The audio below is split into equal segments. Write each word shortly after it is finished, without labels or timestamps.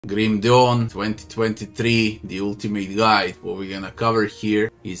Grim Dawn 2023, the ultimate guide. What we're gonna cover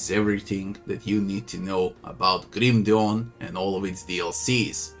here is everything that you need to know about Grim Dawn and all of its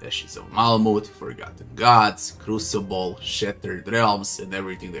DLCs. Ashes of Malmut, Forgotten Gods, Crucible, Shattered Realms, and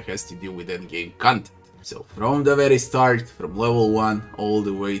everything that has to do with endgame content. So from the very start, from level 1 all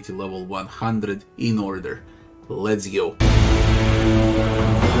the way to level 100 in order. Let's go.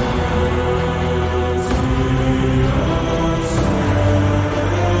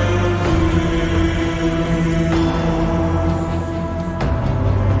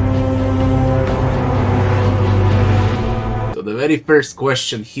 The very first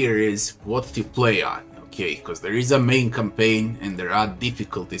question here is what to play on, okay, because there is a main campaign and there are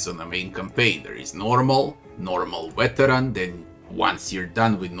difficulties on the main campaign. There is normal, veteran, then once you're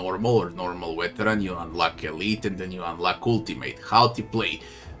done with normal or normal veteran, you unlock elite and then you unlock ultimate. How to play?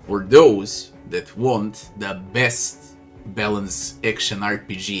 For those that want the best balanced action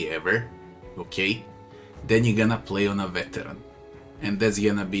RPG ever, okay, then you're gonna play on a veteran. And that's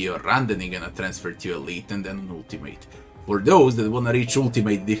gonna be your run, then you're gonna transfer to elite and then ultimate. For those that wanna reach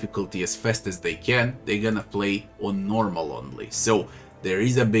ultimate difficulty as fast as they can, they're gonna play on normal only. So there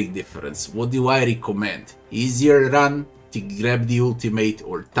is a big difference. What do I recommend? Easier run to grab the ultimate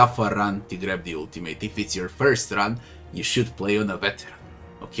or tougher run to grab the ultimate? If it's your first run, you should play on a veteran,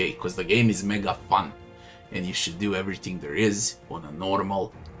 okay, because the game is mega fun and you should do everything there is on a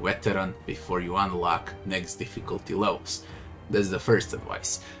normal veteran before you unlock next difficulty levels. That's the first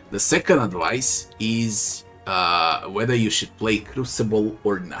advice. The second advice is whether you should play Crucible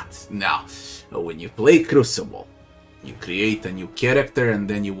or not. Now, when you play Crucible, you create a new character and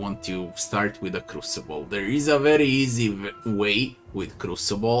then you want to start with a Crucible. There is a very easy way with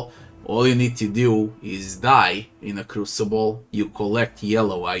Crucible. All you need to do is die in a Crucible, you collect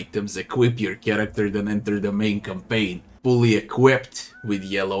yellow items, equip your character, then enter the main campaign fully equipped with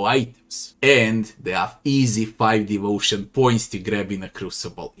yellow items. And they have easy 5 devotion points to grab in a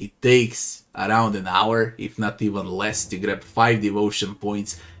Crucible. It takes around an hour, if not even less, to grab 5 devotion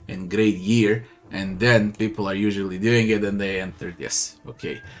points and great gear. And then people are usually doing it and they enter this.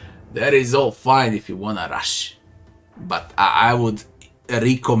 Okay, that is all fine if you wanna rush. But I would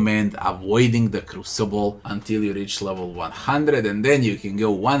recommend avoiding the Crucible until you reach level 100, and then you can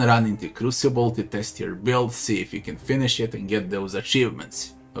go one run into Crucible to test your build, see if you can finish it and get those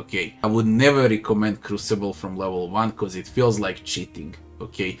achievements. Okay, I would never recommend Crucible from level 1 because it feels like cheating,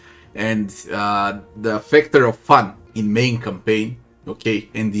 okay, and the factor of fun in main campaign, okay,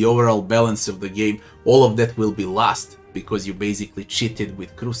 and the overall balance of the game, all of that will be lost because you basically cheated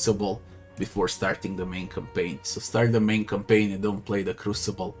with Crucible before starting the main campaign. So start the main campaign and don't play the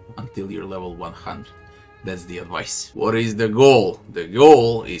Crucible until you're level 100. That's the advice. What is the goal? The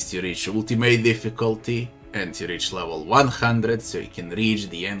goal is to reach ultimate difficulty and to reach level 100 so you can reach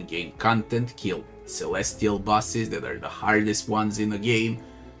the end game content, kill celestial bosses that are the hardest ones in the game,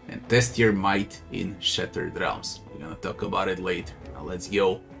 and test your might in Shattered Realms. We're gonna talk about it later. Now let's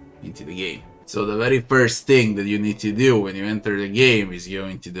go into the game. So the very first thing that you need to do when you enter the game is go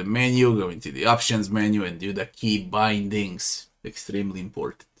into the menu, go into the options menu and do the key bindings. Extremely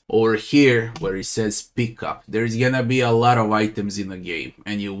important. Over here where it says pick up, there's gonna be a lot of items in the game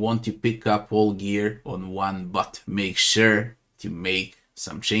and you want to pick up all gear on one button. Make sure to make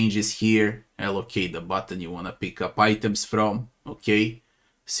some changes here, allocate the button you wanna pick up items from, okay?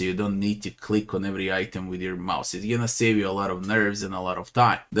 So you don't need to click on every item with your mouse. It's gonna save you a lot of nerves and a lot of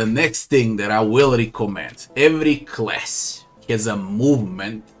time. The next thing that I will recommend, every class has a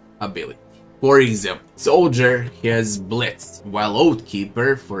movement ability. For example, Soldier has Blitz, while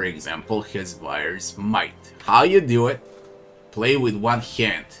Oathkeeper, for example, has Fire's Might. How you do it? Play with one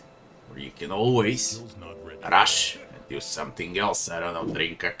hand, or you can always rush and do something else. I don't know,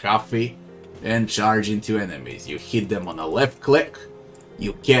 drink a coffee and charge into enemies. You hit them on a left click,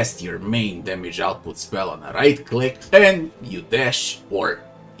 you cast your main damage output spell on a right click, and you dash or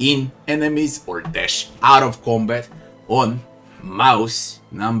in enemies or dash out of combat on mouse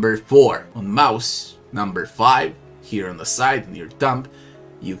number 4. On mouse number 5, here on the side on your thumb,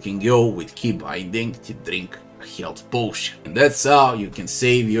 you can go with key binding to drink a health potion. And that's how you can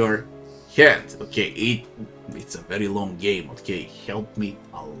save your hand. Okay, it's a very long game, okay, helped me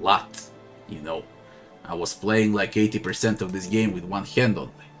a lot, you know. I was playing like 80% of this game with one hand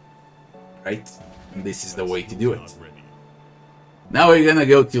only, right? And this is the way to do it. Now we're gonna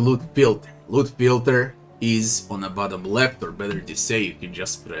go to loot filter. Loot filter is on the bottom left, or better to say, you can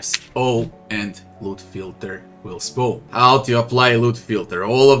just press O and loot filter will spawn. How to apply loot filter?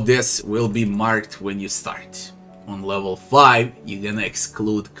 All of this will be marked when you start. On level 5, you're gonna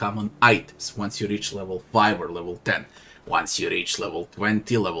exclude common items once you reach level 5 or level 10. Once you reach level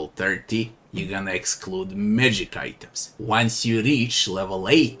 20, level 30, you're gonna exclude magic items. Once you reach level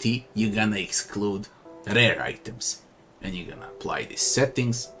 80, you're gonna exclude rare items. And you're gonna apply these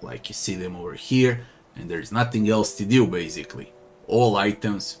settings, like you see them over here, and there's nothing else to do basically. All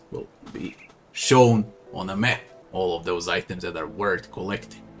items will be shown on a map. All of those items that are worth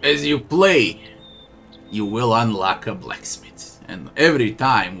collecting. As you play, you will unlock a blacksmith. And every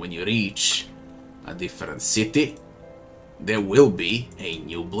time when you reach a different city, there will be a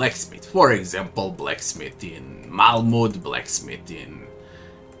new blacksmith. For example, blacksmith in Malmud, blacksmith in...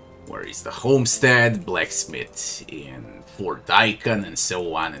 where is the homestead, blacksmith in Fort Icon, and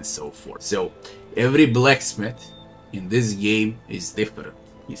so on and so forth. So every blacksmith in this game is different.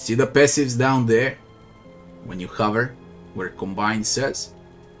 You see the passives down there? When you hover, where combine says?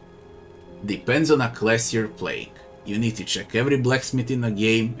 Depends on a class you're playing. You need to check every blacksmith in the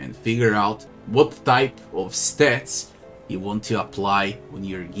game and figure out what type of stats you want to apply on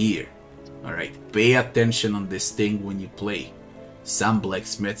your gear. Alright, pay attention on this thing when you play. Some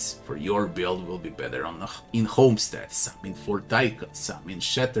blacksmiths for your build will be better in Homestead, some in Fort Icon, some in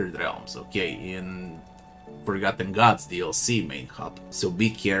Shattered Realms, okay, in Forgotten Gods DLC main hub. So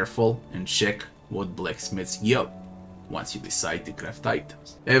be careful and check what blacksmiths give once you decide to craft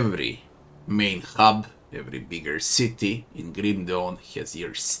items. Every main hub, every bigger city in Grim Dawn has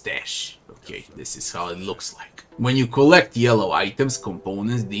your stash. Okay, this is how it looks like. When you collect yellow items,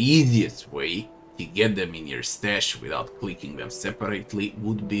 components, the easiest way to get them in your stash without clicking them separately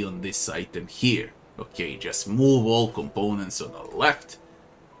would be on this item here. Okay, just move all components on the left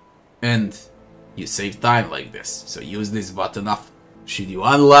and you save time like this. So use this button often. Should you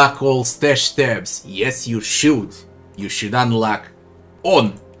unlock all stash tabs? Yes, you should. You should unlock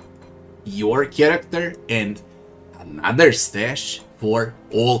on your character and another stash for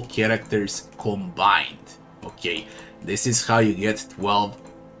all characters combined. Okay, this is how you get 12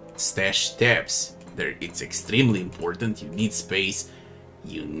 stash tabs. It's extremely important. You need space.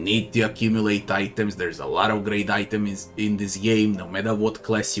 You need to accumulate items. There's a lot of great items in this game, no matter what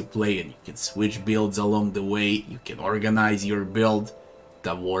class you play, and you can switch builds along the way. You can organize your build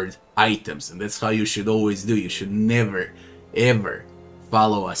toward items, and that's how you should always do. You should never, ever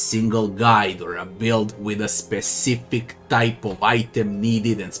follow a single guide or a build with a specific type of item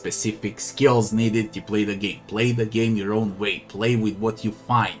needed and specific skills needed to play the game. Play the game your own way. Play with what you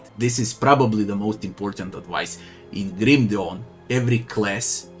find. This is probably the most important advice. In Grim Dawn, every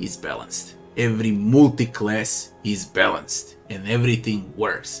class is balanced. Every multi-class is balanced. And everything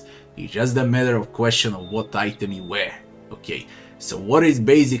works. It's just a matter of question of what item you wear. Okay, so what is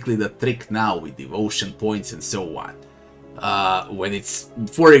basically the trick now with devotion points and so on? When it's,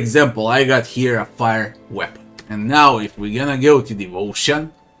 for example, I got here a fire weapon, and now if we're gonna go to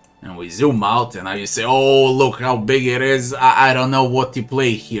devotion and we zoom out and now you say, oh look how big it is, I don't know what to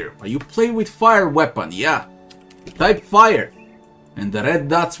play here. But you play with fire weapon, yeah, type fire and the red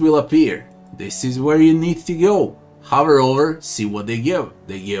dots will appear. This is where you need to go. Hover over, see what they give.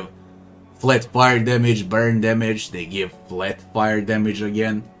 They give flat fire damage, burn damage, they give flat fire damage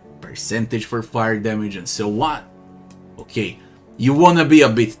again, percentage for fire damage, and so on. Okay, you wanna be a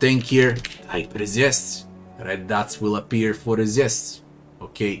bit tankier, type resists. Red dots will appear for resists.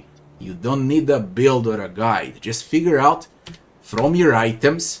 Okay, you don't need a build or a guide. Just figure out from your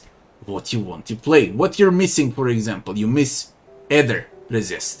items what you want to play. What you're missing, for example, you miss Ether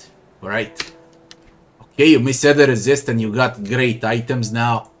resist, alright? Okay, you miss Ether resist and you got great items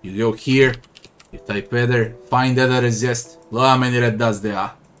now. You go here, you type Ether, find Ether resist. Look how many red dots there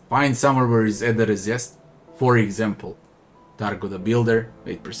are. Find somewhere where is Ether resist. For example, Targo the Builder,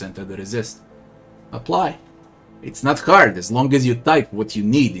 8% Ether resist. Apply. It's not hard. As long as you type what you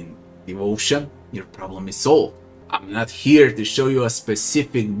need in devotion, your problem is solved. I'm not here to show you a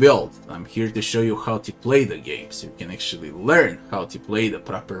specific build. I'm here to show you how to play the game, so you can actually learn how to play the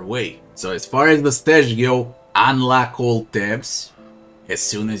proper way. So as far as the stash go, unlock all tabs. As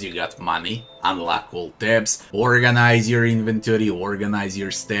soon as you got money, unlock all tabs. Organize your inventory, organize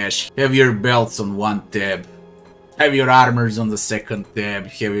your stash. Have your belts on one tab. Have your armors on the second tab.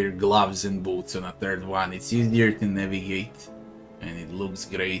 Have your gloves and boots on a third one. It's easier to navigate and it looks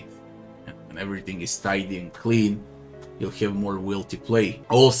great. And when everything is tidy and clean, you'll have more will to play.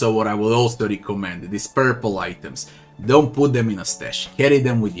 Also, what I would also recommend, these purple items, don't put them in a stash. Carry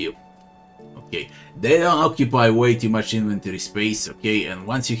them with you. Okay, they don't occupy way too much inventory space, okay, and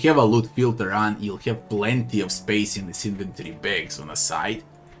once you have a loot filter on, you'll have plenty of space in these inventory bags on the side.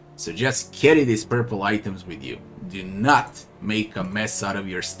 So just carry these purple items with you. Do not make a mess out of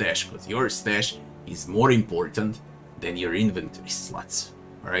your stash, because your stash is more important than your inventory slots.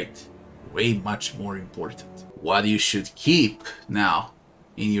 Alright? Way much more important. What you should keep now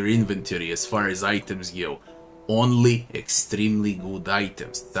in your inventory as far as items go. Only extremely good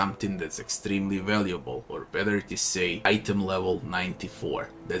items, something that's extremely valuable, or better to say, item level 94.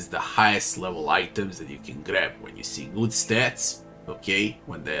 That's the highest level items that you can grab when you see good stats, okay,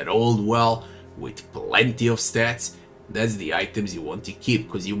 when they're rolled well, with plenty of stats. That's the items you want to keep,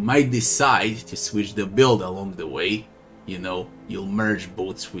 because you might decide to switch the build along the way. You know, you'll merge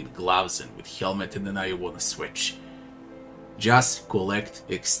boots with gloves and with helmet, and then now you want to switch. Just collect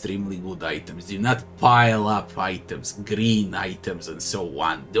extremely good items. Do not pile up items, green items and so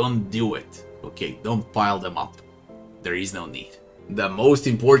on. Don't do it, okay? Don't pile them up. There is no need. The most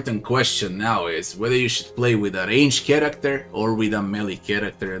important question now is whether you should play with a ranged character or with a melee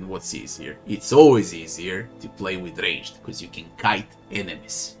character, and what's easier. It's always easier to play with ranged, because you can kite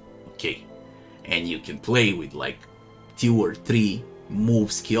enemies, okay? And you can play with like 2 or 3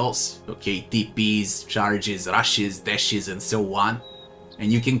 move skills, okay, TPs, charges, rushes, dashes and so on, and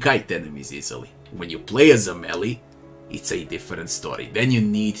you can kite enemies easily. When you play as a melee, it's a different story. Then you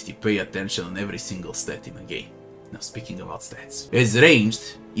need to pay attention on every single stat in a game. Now, speaking about stats, as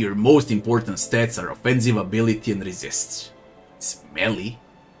ranged, your most important stats are offensive ability and resist. As melee,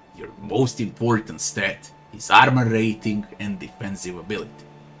 your most important stat is armor rating and defensive ability.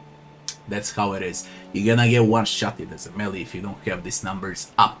 That's how it is. You're gonna get one-shotted as a melee if you don't have these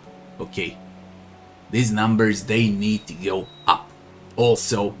numbers up, okay? These numbers, they need to go up.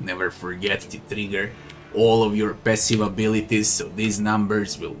 Also, never forget to trigger all of your passive abilities, so these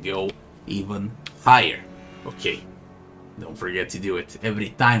numbers will go even higher, okay? Don't forget to do it every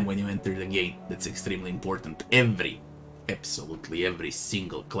time when you enter the game. That's extremely important. Absolutely every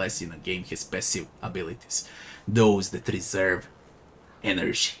single class in a game has passive abilities. Those that reserve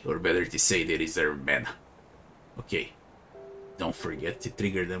energy, or better to say, they reserve mana. Okay, don't forget to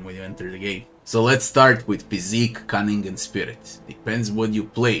trigger them when you enter the game. So let's start with physique, cunning and spirit. Depends what you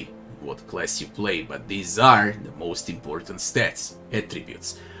play, what class you play, but these are the most important stats,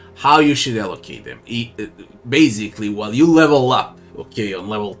 attributes. How you should allocate them. Basically, while you level up, okay, on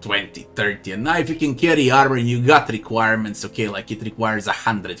level 20, 30, and now if you can carry armor and you got requirements, okay, like it requires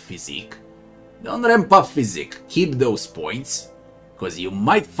 100 physique, don't ramp up physique, keep those points. Because you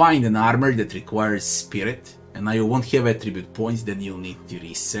might find an armor that requires spirit, and now you won't have attribute points, then you'll need to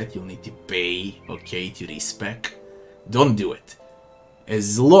reset, you'll need to pay, okay, to respec. Don't do it.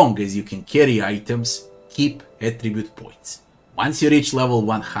 As long as you can carry items, keep attribute points. Once you reach level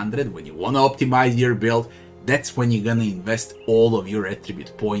 100, when you want to optimize your build, that's when you're gonna invest all of your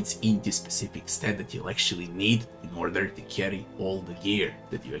attribute points into specific stat that you'll actually need in order to carry all the gear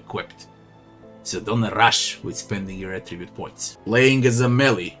that you equipped. So don't rush with spending your attribute points. Playing as a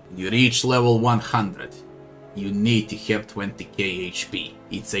melee, you reach level 100. You need to have 20k HP.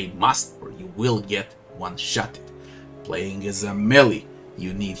 It's a must or you will get one-shotted. Playing as a melee,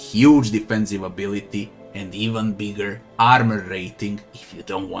 you need huge defensive ability and even bigger armor rating if you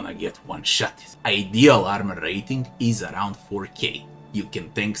don't want to get one-shotted. Ideal armor rating is around 4k. You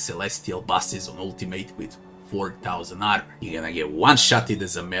can tank celestial bosses on ultimate with 4000 armor. You're gonna get one-shotted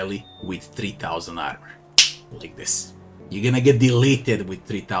as a melee with 3000 armor. Like this. You're gonna get deleted with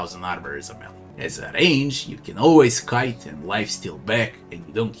 3000 armor as a melee. As a range, you can always kite and lifesteal back, and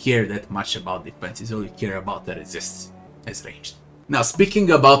you don't care that much about defenses, all you care about the resists as ranged. Now, speaking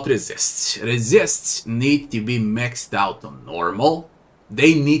about resists need to be maxed out on normal.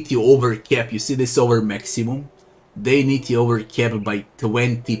 They need to overcap. You see this over maximum? They need to overcap by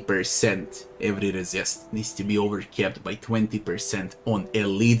 20%. Every resist needs to be overcapped by 20% on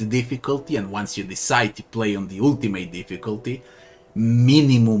elite difficulty, and once you decide to play on the ultimate difficulty,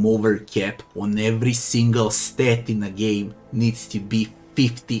 minimum overcap on every single stat in a game needs to be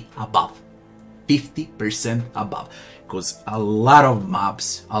 50 above. 50% above. Because a lot of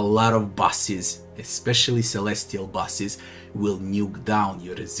mobs, a lot of bosses, especially celestial bosses, will nuke down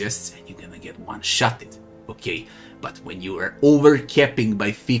your resists and you're gonna get one-shotted. Okay, but when you are overcapping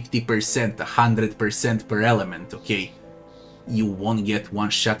by 50%, 100% per element, okay, you won't get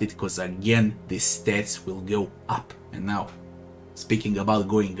one-shotted because again, the stats will go up. And now, speaking about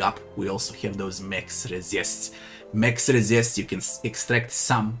going up, we also have those max resists. Max resists, you can extract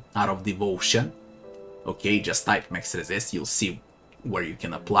some out of devotion. Okay, just type max resist, you'll see where you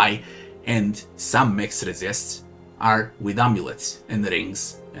can apply. And some max resists are with amulets and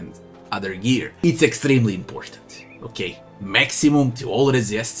rings and other gear. It's extremely important. Okay, maximum to all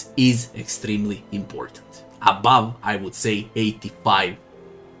resists is extremely important. Above, I would say 85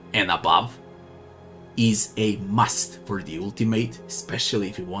 and above is a must for the ultimate, especially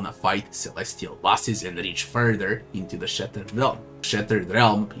if you want to fight celestial bosses and reach further into the Shattered Realm. Shattered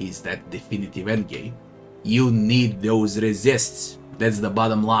Realm is that definitive endgame, You need those resists. That's the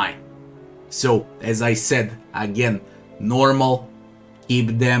bottom line. So, as I said, again, normal,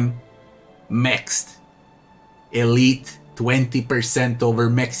 keep them maxed. Elite, 20% over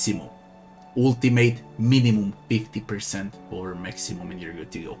maximum. Ultimate, minimum 50% over maximum, and you're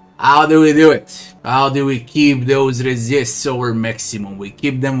good to go. How do we do it? How do we keep those resists over maximum? We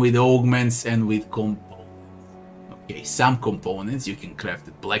keep them with augments and with components. Okay, some components you can craft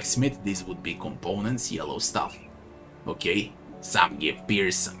at blacksmith. These would be components, yellow stuff. Okay, some give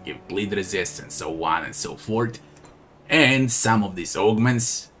pierce, some give bleed resist, and so on and so forth. And some of these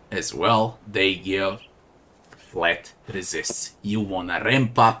augments as well, they give flat resists. You wanna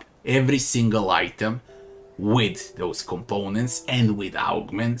ramp up every single item with those components and with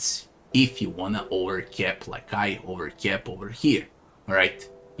augments if you wanna overcap like I overcap over here. Alright,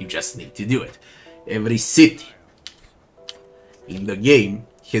 you just need to do it. Every city in the game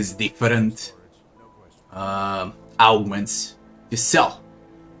has different augments to sell.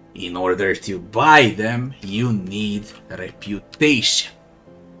 In order to buy them, you need reputation.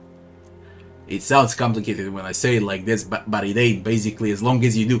 It sounds complicated when I say it like this, but it ain't. Basically, as long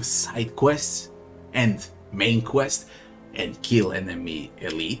as you do side quests and main quest and kill enemy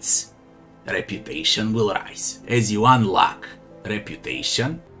elites, reputation will rise. As you unlock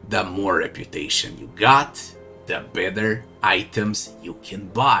reputation, the more reputation you got, the better items you can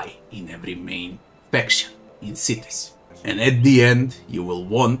buy in every main faction in cities. And at the end, you will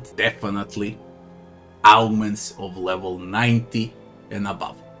want definitely augments of level 90 and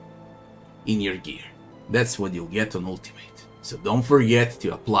above in your gear. That's what you'll get on Ultimate. So don't forget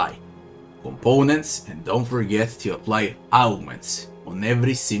to apply components and don't forget to apply augments on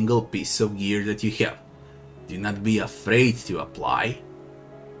every single piece of gear that you have. Do not be afraid to apply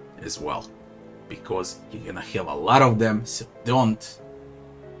as well, because you're gonna have a lot of them. So don't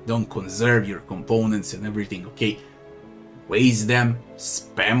conserve your components and everything, okay? Waste them,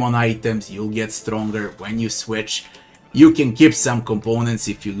 spam on items, you'll get stronger when you switch. You can keep some components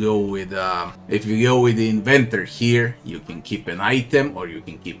if you go with the inventor here. You can keep an item or you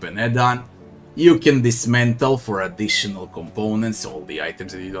can keep an add-on. You can dismantle for additional components, all the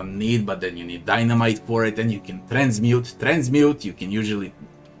items that you don't need, but then you need dynamite for it, and you can transmute. You can usually,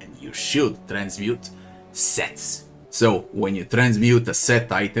 and you should transmute sets. So when you transmute a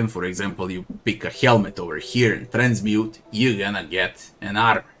set item, for example, you pick a helmet over here and transmute, you're gonna get an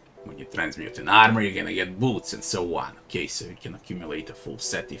armor. When you transmute an armor, you're gonna get boots and so on. Okay, so you can accumulate a full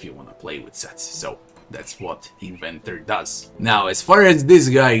set if you wanna play with sets. So that's what Inventor does. Now, as far as this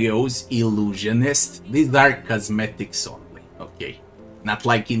guy goes, Illusionist, these are cosmetics only, okay? Not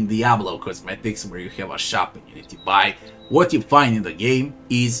like in Diablo cosmetics where you have a shop and you need to buy. What you find in the game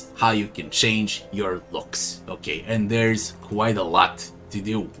is how you can change your looks, okay? And there's quite a lot to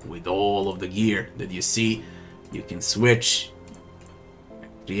do with all of the gear that you see. You can switch,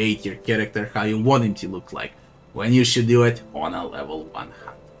 create your character how you want him to look like. When you should do it on a level 100.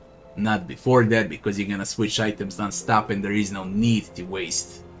 Not before that, because you're gonna switch items non-stop and there is no need to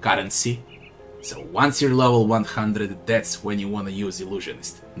waste currency. So once you're level 100, that's when you want to use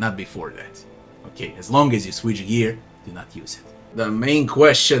Illusionist, not before that. Okay, as long as you switch gear, do not use it. The main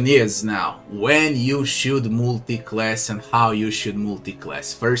question is now, when you should multi-class and how you should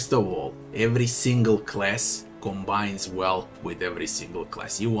multi-class. First of all, every single class combines well with every single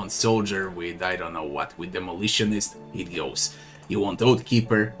class. You want soldier with, I don't know what, with Demolitionist, it goes. You want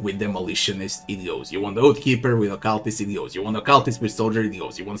Oathkeeper with Demolitionist, it goes. You want Oathkeeper with Occultist, it goes. You want Occultist with Soldier, it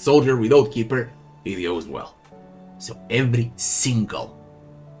goes. You want Soldier with Oathkeeper, it goes well. So every single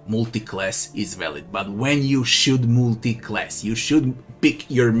multi-class is valid. But when you should multi-class, you should pick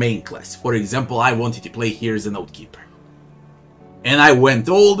your main class. For example, I wanted to play here as an Oathkeeper. And I went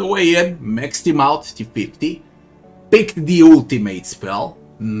all the way in, maxed him out to 50, picked the ultimate spell,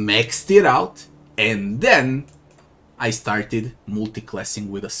 maxed it out, and then I started multi-classing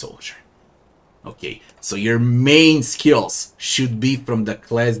with a soldier. Okay, so your main skills should be from the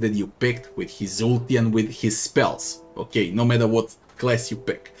class that you picked with his ulti and with his spells. Okay, no matter what class you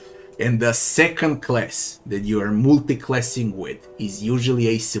pick. And the second class that you are multi-classing with is usually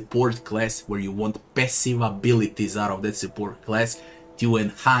a support class where you want passive abilities out of that support class to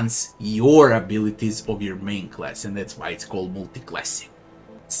enhance your abilities of your main class, and that's why it's called multi-classing.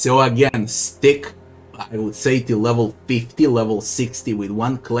 So again, stick, I would say, to level 50, level 60 with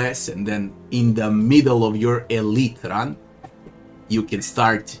one class, and then in the middle of your elite run, you can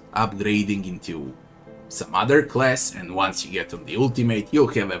start upgrading into some other class, and once you get on the ultimate, you'll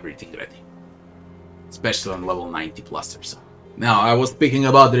have everything ready. Especially on level 90 plus or so. Now, I was speaking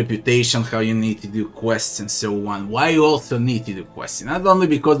about reputation, how you need to do quests and so on. Why you also need to do quests? Not only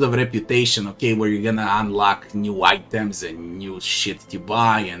because of reputation, okay, where you're gonna unlock new items and new shit to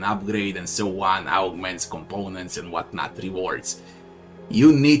buy and upgrade and so on, augments, components and whatnot, rewards.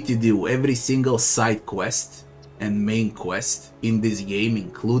 You need to do every single side quest and main quest in this game,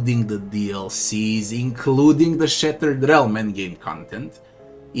 including the DLCs, including the Shattered Realm endgame content,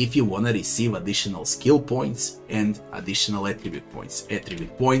 if you want to receive additional skill points and additional attribute points.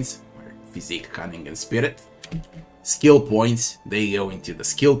 Attribute points are physique, cunning and spirit. Skill points, they go into the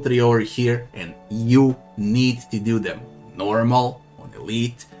skill tree over here, and you need to do them normal, on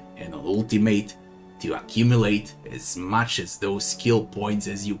elite and on ultimate to accumulate as much as those skill points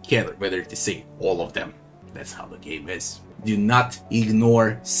as you can, or better to say all of them. That's how the game is. Do not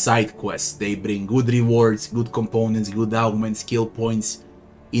ignore side quests. They bring good rewards, good components, good augments, skill points,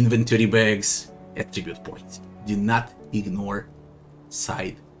 inventory bags, attribute points. Do not ignore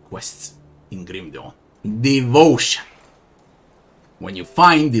side quests in Grim Dawn. Devotion. When you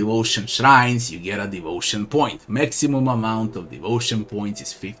find devotion shrines, you get a devotion point. Maximum amount of devotion points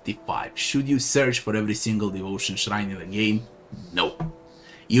is 55. Should you search for every single devotion shrine in the game? No.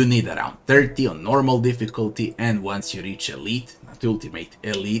 You need around 30 on normal difficulty, and once you reach elite, not ultimate,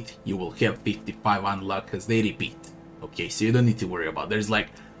 elite, you will have 55 unlock because they repeat. Okay, so you don't need to worry about. There's like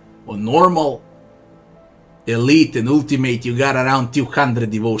on normal, elite and ultimate, you got around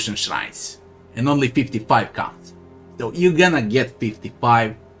 200 devotion shrines and only 55 counts. So you're gonna get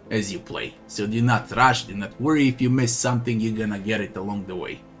 55 as you play. So do not rush, do not worry. If you miss something, you're gonna get it along the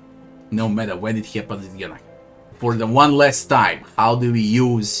way. No matter when it happens, it's gonna. For the one last time, how do we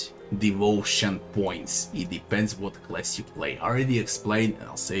use devotion points? It depends what class you play. I already explained and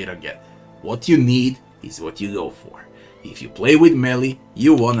I'll say it again. What you need is what you go for. If you play with melee,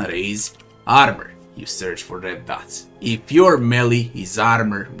 you wanna raise armor. You search for red dots. If your melee is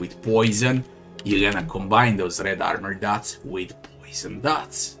armor with poison, you're gonna combine those red armor dots with poison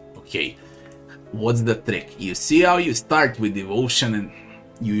dots. Okay, what's the trick? You see how you start with devotion, and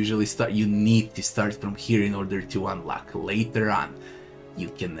you usually you need to start from here in order to unlock. Later on, you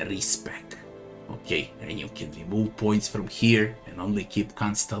can respec. Okay, and you can remove points from here and only keep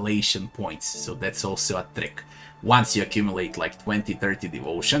constellation points. So that's also a trick. Once you accumulate like 20-30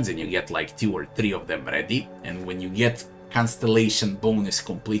 devotions and you get like 2 or 3 of them ready, and when you get constellation bonus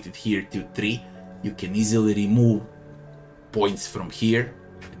completed here to 3, you can easily remove points from here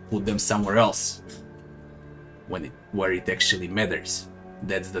and put them somewhere else where it actually matters.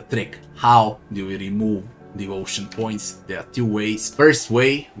 That's the trick. How do we remove devotion points? There are 2 ways. First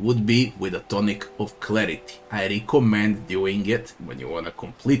way would be with a tonic of clarity. I recommend doing it when you want to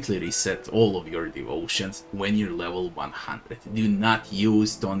completely reset all of your devotions when you're level 100. Do not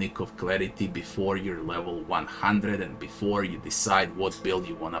use tonic of clarity before you're level 100 and before you decide what build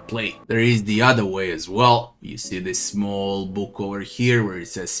you want to play. There is the other way as well. You see this small book over here where it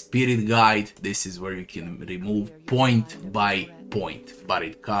says Spirit Guide. This is where you can remove point by point, but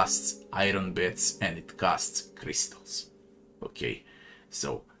it costs iron bits and it costs crystals. Okay,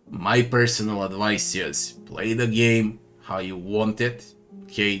 so my personal advice is play the game how you want it.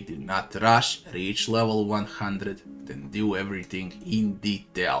 Okay, do not rush, reach level 100, then do everything in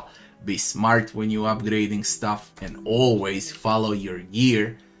detail. Be smart when you're upgrading stuff, and always follow your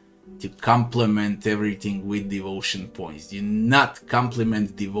gear to complement everything with devotion points. Do not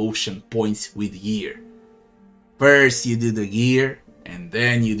complement devotion points with gear. First you do the gear and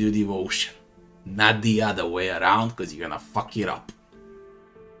then you do devotion, not the other way around, because you're gonna fuck it up.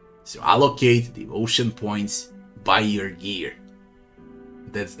 So allocate devotion points by your gear.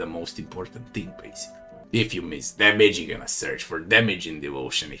 That's the most important thing, basically. If you miss damage, you're gonna search for damage in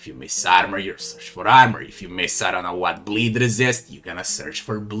devotion. If you miss armor, you're search for armor. If you miss, I don't know what, bleed resist, you're gonna search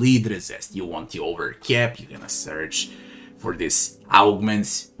for bleed resist. You want the overcap, you're gonna search for this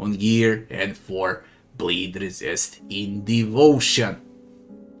augments on gear and for bleed resist in devotion.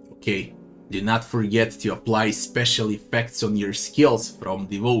 Okay, do not forget to apply special effects on your skills from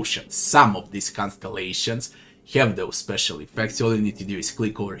devotion. Some of these constellations have those special effects. All you need to do is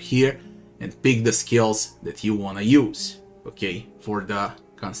click over here and pick the skills that you want to use, okay, for the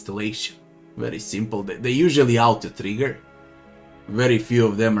constellation. Very simple. They usually auto trigger. Very few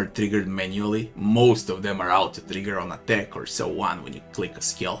of them are triggered manually. Most of them are auto trigger on attack or so on. When you click a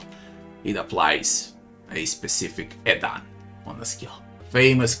skill, it applies a specific add-on on the skill.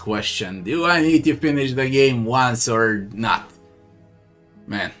 Famous question, do I need to finish the game once or not?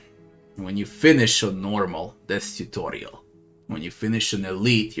 Man, when you finish on normal, that's tutorial. When you finish on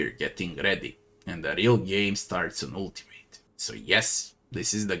elite, you're getting ready, and the real game starts on ultimate. So yes,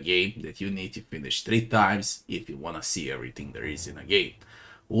 This is the game that you need to finish 3 times if you want to see everything there is in a game.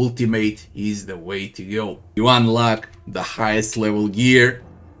 Ultimate is the way to go. You unlock the highest level gear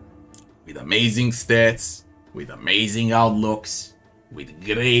with amazing stats, with amazing outlooks, with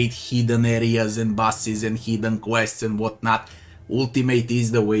great hidden areas and bosses and hidden quests and whatnot. Ultimate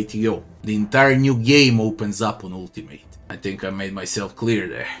is the way to go. The entire new game opens up on Ultimate. I think I made myself clear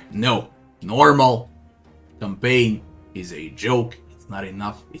there. No, normal campaign is a joke. It's not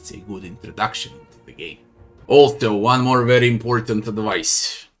enough. It's a good introduction into the game. Also, one more very important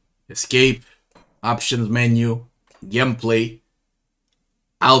advice. Escape, options menu, gameplay,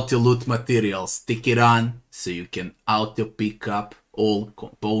 auto loot materials. Stick it on so you can auto pick up all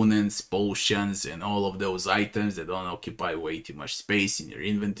components, potions, and all of those items that don't occupy way too much space in your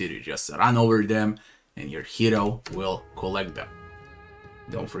inventory. You just run over them and your hero will collect them.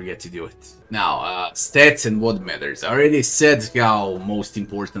 Don't forget to do it. Now, stats and what matters. I already said how most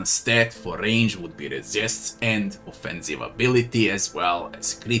important stat for range would be resists and offensive ability, as well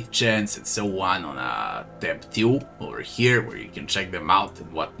as crit chance and so on tab 2 over here, where you can check them out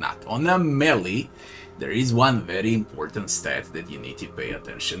and whatnot. On a melee, there is one very important stat that you need to pay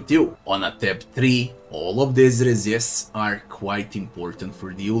attention to. On a tab 3, all of these resists are quite important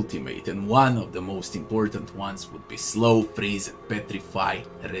for the ultimate, and one of the most important ones would be slow, freeze, and petrify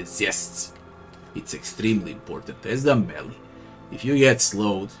resists. It's extremely important as a melee. If you get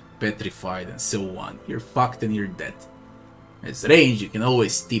slowed, petrified, and so on, you're fucked and you're dead. As range, you can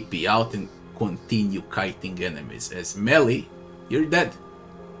always TP out and continue kiting enemies. As melee, you're dead.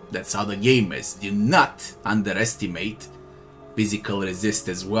 That's how the game is. Do not underestimate physical resist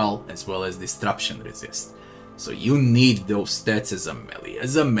as well as disruption resist. So you need those stats as a melee.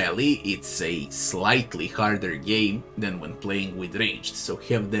 As a melee, it's a slightly harder game than when playing with ranged, so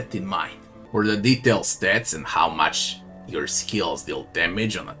have that in mind. For the detailed stats and how much your skills deal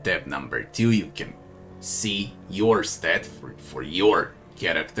damage on a tab number 2, you can see your stat for your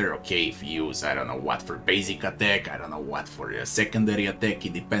character. Okay, if you use, I don't know what for basic attack, I don't know what for a secondary attack,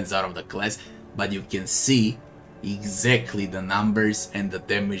 it depends out of the class, but you can see exactly the numbers and the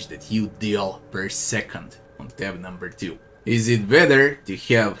damage that you deal per second on tab number 2. Is it better to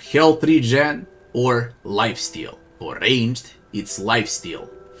have health regen or lifesteal? For ranged, it's lifesteal.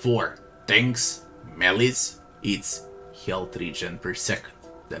 For tanks, melees, it's health regen per second.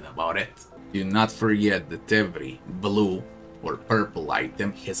 That's about it. Do not forget that every blue or purple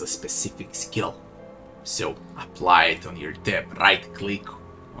item has a specific skill. So apply it on your tab. Right click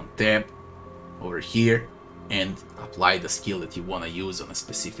on tab over here and apply the skill that you want to use on a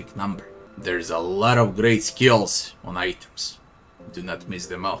specific number. There's a lot of great skills on items. Do not miss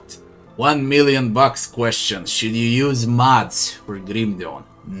them out. $1 million question. Should you use mods for Grim Dawn?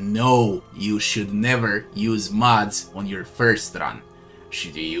 No, you should never use mods on your first run.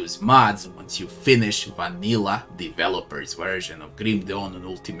 Should you use mods once you finish vanilla developer's version of Grim Dawn on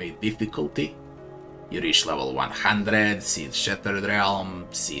ultimate difficulty? You reach level 100, see the Shattered Realm,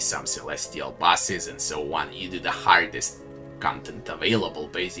 see some celestial bosses and so on. You do the hardest content available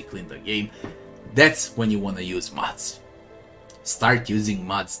basically in the game. That's when you want to use mods. Start using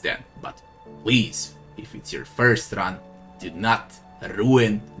mods then, but please, if it's your first run, do not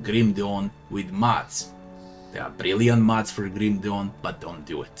ruin Grim Dawn with mods. There are brilliant mods for Grim Dawn, but don't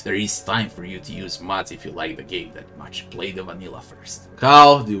do it. There is time for you to use mods if you like the game that much. Play the vanilla first.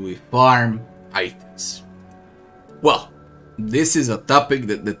 How do we farm items? Well, this is a topic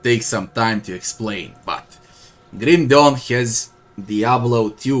that takes some time to explain, but Grim Dawn has Diablo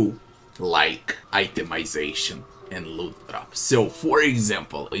 2 like itemization and loot drop. So for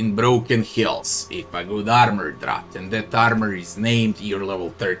example, in Broken Hills, if a good armor dropped and that armor is named, you're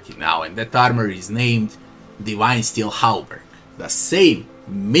level 30 now, and that armor is named Divine Steel Halberd, the same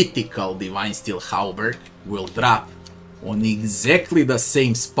mythical Divine Steel Halberd will drop on exactly the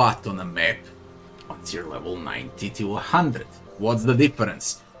same spot on a map once you're level 90 to 100. What's the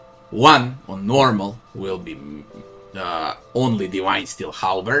difference? One on normal will be only Divine Steel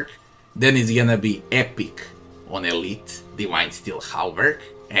Halberd, then it's gonna be epic on elite Divine Steel Halberd,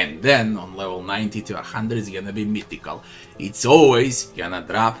 and then on level 90 to 100 it's gonna be mythical. It's always gonna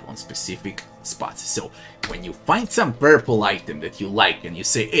drop on specific spots. So when you find some purple item that you like and you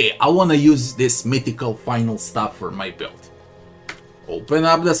say, hey, I wanna use this mythical final stuff for my build, open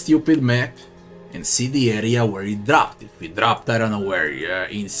up the stupid map and see the area where it dropped. If it dropped, I don't know where,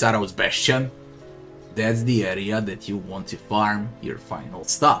 in Sarrow's Bastion, that's the area that you want to farm your final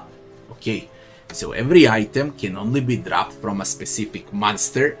stuff. Okay, so every item can only be dropped from a specific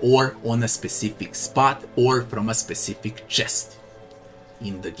monster or on a specific spot or from a specific chest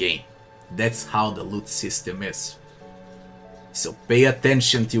in the game. That's how the loot system is. So pay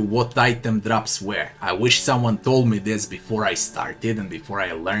attention to what item drops where. I wish someone told me this before I started and before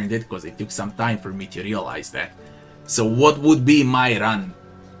I learned it, because it took some time for me to realize that. So what would be my run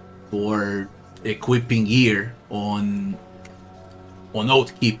for equipping gear on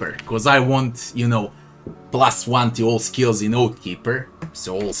Oathkeeper? Because I want, you know, +1 to all skills in Oathkeeper.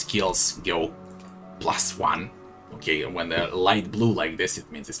 So all skills go +1. Okay, and when they're light blue like this,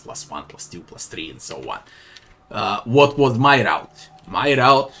 it means it's +1, +2, +3, and so on. What was my route? My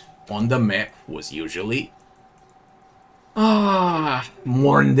route on the map was usually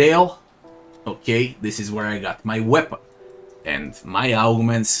Morndale. Okay, this is where I got my weapon. And my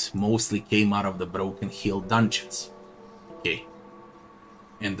augments mostly came out of the Broken Hill dungeons. Okay.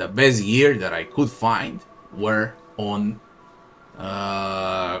 And the best gear that I could find were on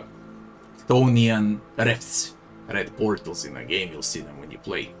Chthonian rifts. Red portals in the game, you'll see them when you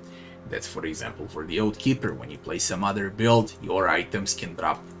play. That's, for example, for the Oathkeeper. When you play some other build, your items can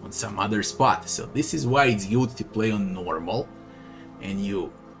drop on some other spot. So this is why it's good to play on normal. And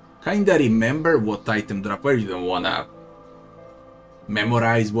you kinda remember what item drop where. You don't wanna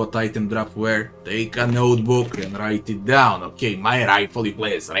memorize what item drop where. Take a notebook and write it down. Okay, my rifle, you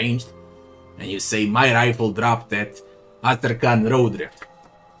play as ranged. And you say, my rifle dropped at Atarkan Road Rift.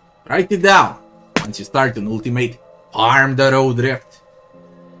 Write it down. Once you start an ultimate, farm the Road Rift.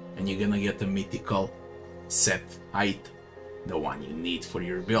 And you're gonna get a mythical set item, the one you need for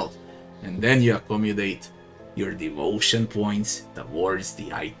your build. And then you accommodate your devotion points towards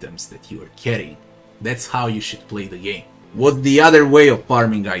the items that you are carrying. That's how you should play the game. What's the other way of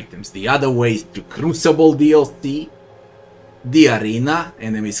farming items? The other way is through Crucible DLC, the arena,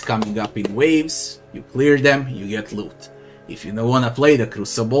 enemies coming up in waves, you clear them, you get loot. If you don't want to play the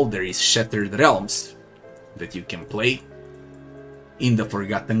Crucible, there is Shattered Realms that you can play in the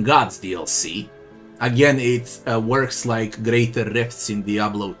Forgotten Gods DLC. Again, it works like Greater Rifts in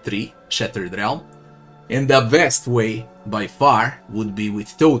Diablo 3, Shattered Realm. And the best way, by far, would be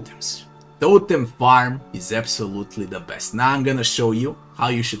with totems. Totem farm is absolutely the best. Now I'm gonna show you how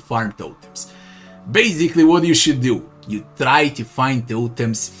you should farm totems. Basically, what you should do, you try to find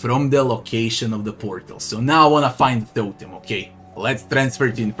totems from the location of the portal. So now I wanna find the totem, okay? Let's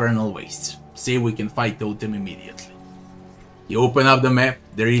transfer to Infernal Wastes. See if we can find totem immediately. You open up the map,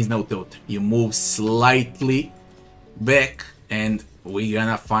 there is no totem. You move slightly back and we're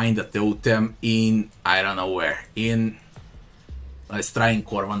gonna find a totem in, I don't know where, in, let's try in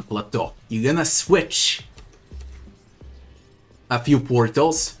Corvan Plateau. You're gonna switch a few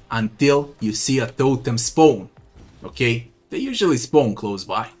portals until you see a totem spawn, okay? They usually spawn close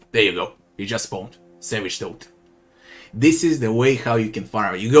by. There you go, you just spawned, Savage Totem. This is the way how you can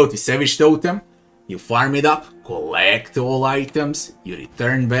farm. You go to Savage Totem, you farm it up, collect all items, you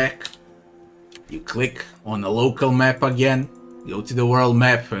return back, you click on the local map again, go to the world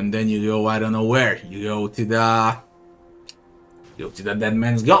map, and then you go, I don't know where, you go to the Dead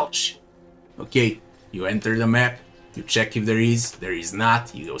Man's Gulch. Okay, you enter the map, you check if there is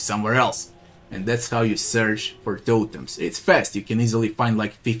not, you go somewhere else. And that's how you search for totems. It's fast, you can easily find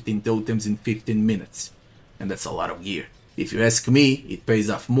like 15 totems in 15 minutes. And that's a lot of gear. If you ask me, it pays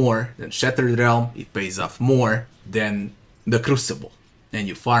off more than Shattered Realm, it pays off more than the Crucible. And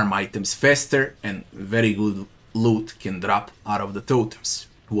you farm items faster and very good loot can drop out of the totems.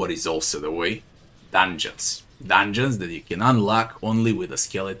 What is also the way? Dungeons. Dungeons that you can unlock only with a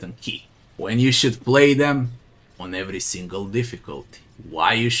skeleton key. When you should play them? On every single difficulty.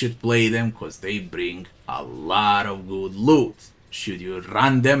 Why you should play them? Because they bring a lot of good loot. Should you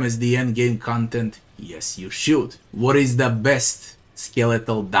run them as the endgame content? Yes, you should. What is the best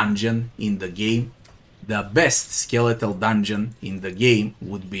skeletal dungeon in the game? The best skeletal dungeon in the game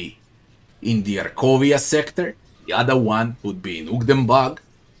would be in the Arkovia sector. The other one would be in Ugdenbog,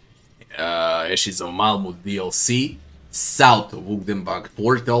 Ashes of Malmut DLC, south of Ugdenbog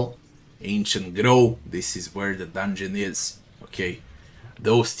Portal, Ancient Grove. This is where the dungeon is. Okay,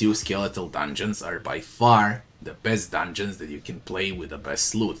 those two skeletal dungeons are by far the best dungeons that you can play with the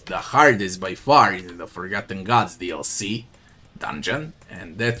best loot. The hardest by far is the Forgotten Gods DLC dungeon,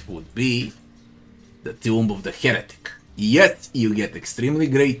 and that would be the Tomb of the Heretic. Yes, you get extremely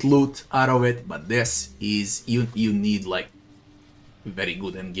great loot out of it, but this is, you need like very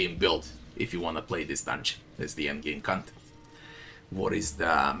good endgame build if you want to play this dungeon as the endgame content. What is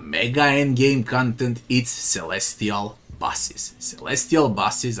the mega endgame content? It's Celestial bosses. Celestial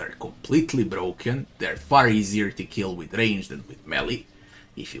bosses are completely broken. They're far easier to kill with range than with melee.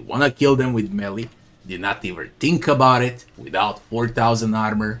 If you wanna kill them with melee, do not even think about it without 4000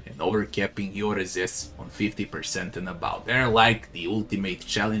 armor and overcapping your resists on 50% and above. They're like the ultimate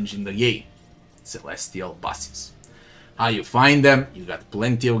challenge in the game. Celestial bosses. How you find them? You got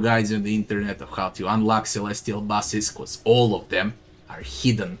plenty of guides on the internet of how to unlock celestial bosses, because all of them are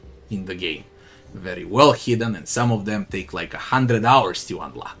hidden in the game. Very well hidden, and some of them take like 100 hours to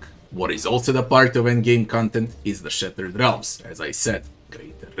unlock. What is also the part of endgame content is the Shattered Realms. As I said,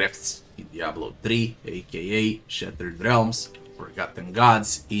 Greater Rifts in Diablo 3, aka Shattered Realms, Forgotten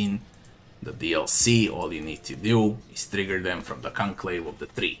Gods in the DLC. All you need to do is trigger them from the Conclave of the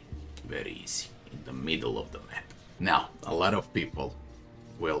Tree. Very easy, in the middle of the map. Now, a lot of people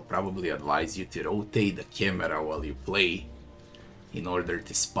will probably advise you to rotate the camera while you play in order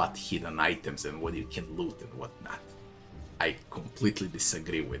to spot hidden items and what you can loot and what not. I completely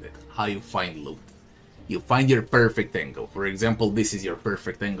disagree with it. How you find loot? You find your perfect angle. For example, this is your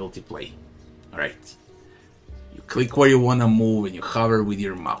perfect angle to play. Alright. You click where you want to move and you hover with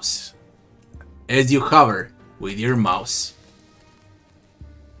your mouse. As you hover with your mouse,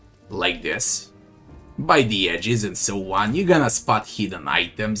 like this, by the edges and so on, you're gonna spot hidden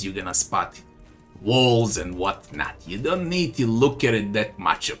items, you're gonna spot walls and whatnot. You don't need to look at it that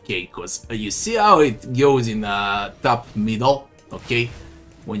much, okay? Because you see how it goes in the top middle, okay?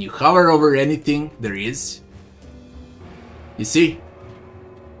 When you hover over anything there is, you see?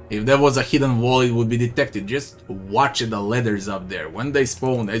 If there was a hidden wall, it would be detected. Just watch the ladders up there. When they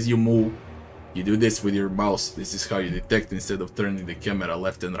spawn, as you move, you do this with your mouse. This is how you detect instead of turning the camera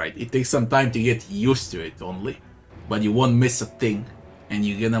left and right. It takes some time to get used to it only, but you won't miss a thing, and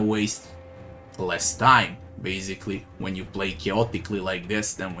you're gonna waste less time basically when you play chaotically like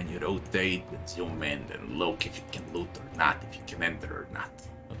this than when you rotate and zoom in and look if it can loot or not, if you can enter or not.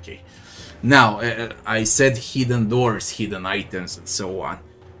 Okay, now I said hidden doors, hidden items and so on.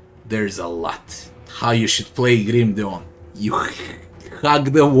 There's a lot. How you should play Grim Dawn: you hug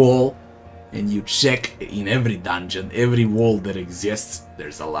the wall and you check in every dungeon, every wall that exists.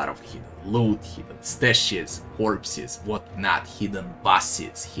 There's a lot of hidden loot, hidden stashes, corpses, whatnot, hidden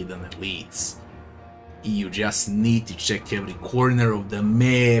bosses, hidden elites. You just need to check every corner of the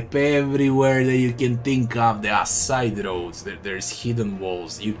map, everywhere that you can think of. There are side roads, there's hidden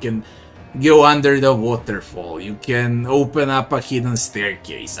walls, you can go under the waterfall, you can open up a hidden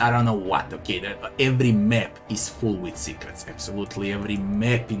staircase, I don't know what, okay? Every map is full with secrets, absolutely every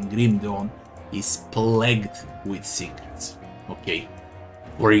map in Grim Dawn is plagued with secrets, okay?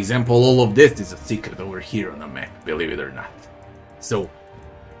 For example, all of this is a secret over here on the map, believe it or not. So,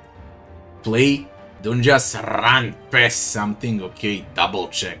 play. Don't just run past something, okay? Double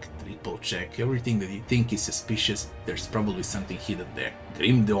check, triple check, everything that you think is suspicious, there's probably something hidden there.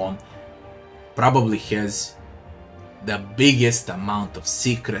 Grim Dawn probably has the biggest amount of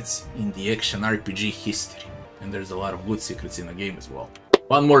secrets in the action RPG history. And there's a lot of good secrets in the game as well.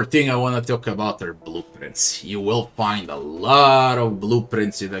 One more thing I want to talk about are blueprints. You will find a lot of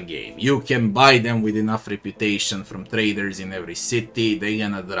blueprints in the game. You can buy them with enough reputation from traders in every city. They're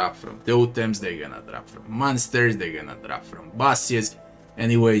gonna drop from totems, they're gonna drop from monsters, they're gonna drop from bosses.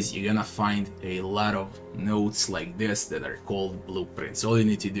 Anyways, you're gonna find a lot of notes like this that are called blueprints. All you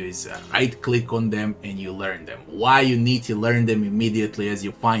need to do is right click on them and you learn them. Why you need to learn them immediately as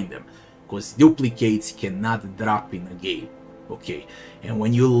you find them? Because duplicates cannot drop in a game. Okay, and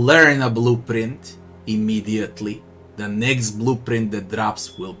when you learn a blueprint immediately, the next blueprint that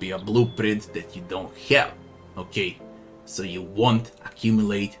drops will be a blueprint that you don't have. Okay, so you won't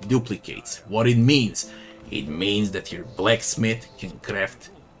accumulate duplicates. What it means? It means that your blacksmith can craft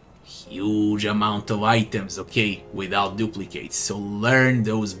huge amount of items, okay, without duplicates. So learn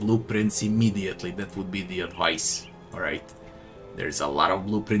those blueprints immediately. That would be the advice. All right. There's a lot of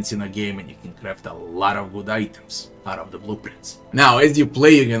blueprints in a game and you can craft a lot of good items out of the blueprints. Now, as you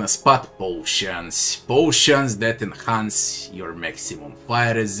play, you're gonna spot potions. Potions that enhance your maximum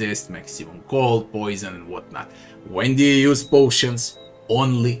fire resist, maximum cold, poison and whatnot. When do you use potions?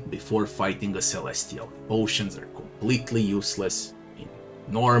 Only before fighting a celestial. Potions are completely useless in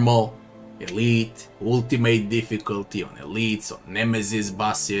normal, elite, ultimate difficulty, on elites, on nemesis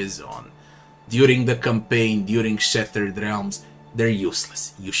bosses, during the campaign, during Shattered Realms. They're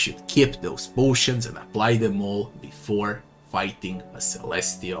useless. You should keep those potions and apply them all before fighting a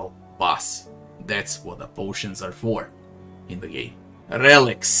celestial boss. That's what the potions are for in the game.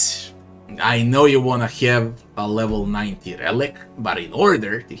 Relics. I know you wanna have a level 90 relic, but in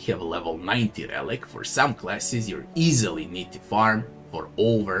order to have a level 90 relic, for some classes you easily need to farm for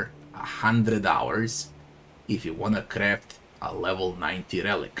over 100 hours if you wanna craft a level 90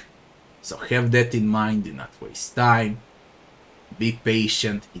 relic. So have that in mind, do not waste time. Be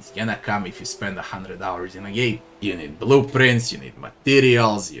patient, it's gonna come if you spend 100 hours in a game. You need blueprints, you need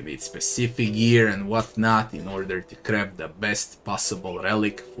materials, you need specific gear and whatnot in order to craft the best possible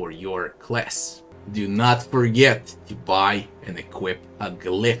relic for your class. Do not forget to buy and equip a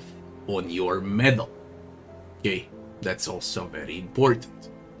glyph on your medal. Okay, that's also very important.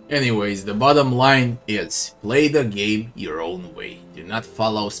 Anyways, the bottom line is play the game your own way. Do not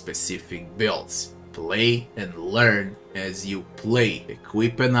follow specific builds. Play and learn as you play.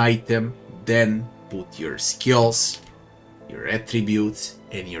 Equip an item, then put your skills, your attributes,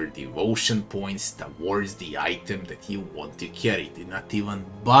 and your devotion points towards the item that you want to carry. Do not even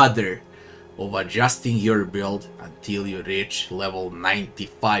bother of adjusting your build until you reach level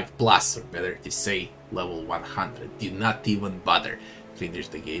 95 plus, or better to say level 100. Do not even bother. Finish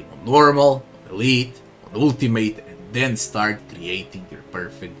the game on normal, on elite, on ultimate, and then start creating your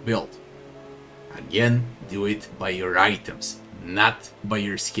perfect build. Again, do it by your items, not by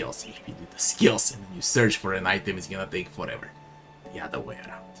your skills. If you do the skills and you search for an item, it's gonna take forever. The other way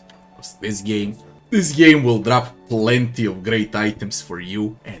around. Because this game will drop plenty of great items for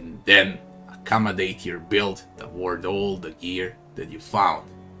you, and then accommodate your build toward all the gear that you found.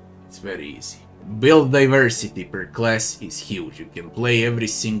 It's very easy. Build diversity per class is huge. You can play every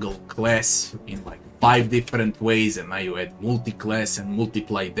single class in like 5 different ways, and now you add multi-class and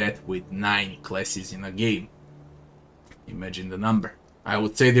multiply that with 9 classes in a game. Imagine the number. I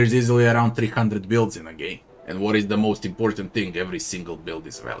would say there's easily around 300 builds in a game. And what is the most important thing? Every single build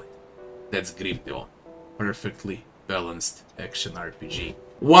is valid. That's Grim Dawn. Perfectly balanced action RPG.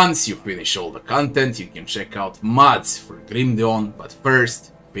 Once you finish all the content, you can check out mods for Grim Dawn, but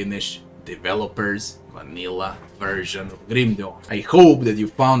first, finish developers vanilla version of Grim Dawn. I hope that you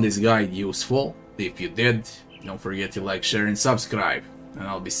found this guide useful. If you did, don't forget to like, share and subscribe. And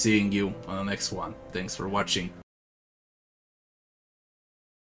I'll be seeing you on the next one. Thanks for watching.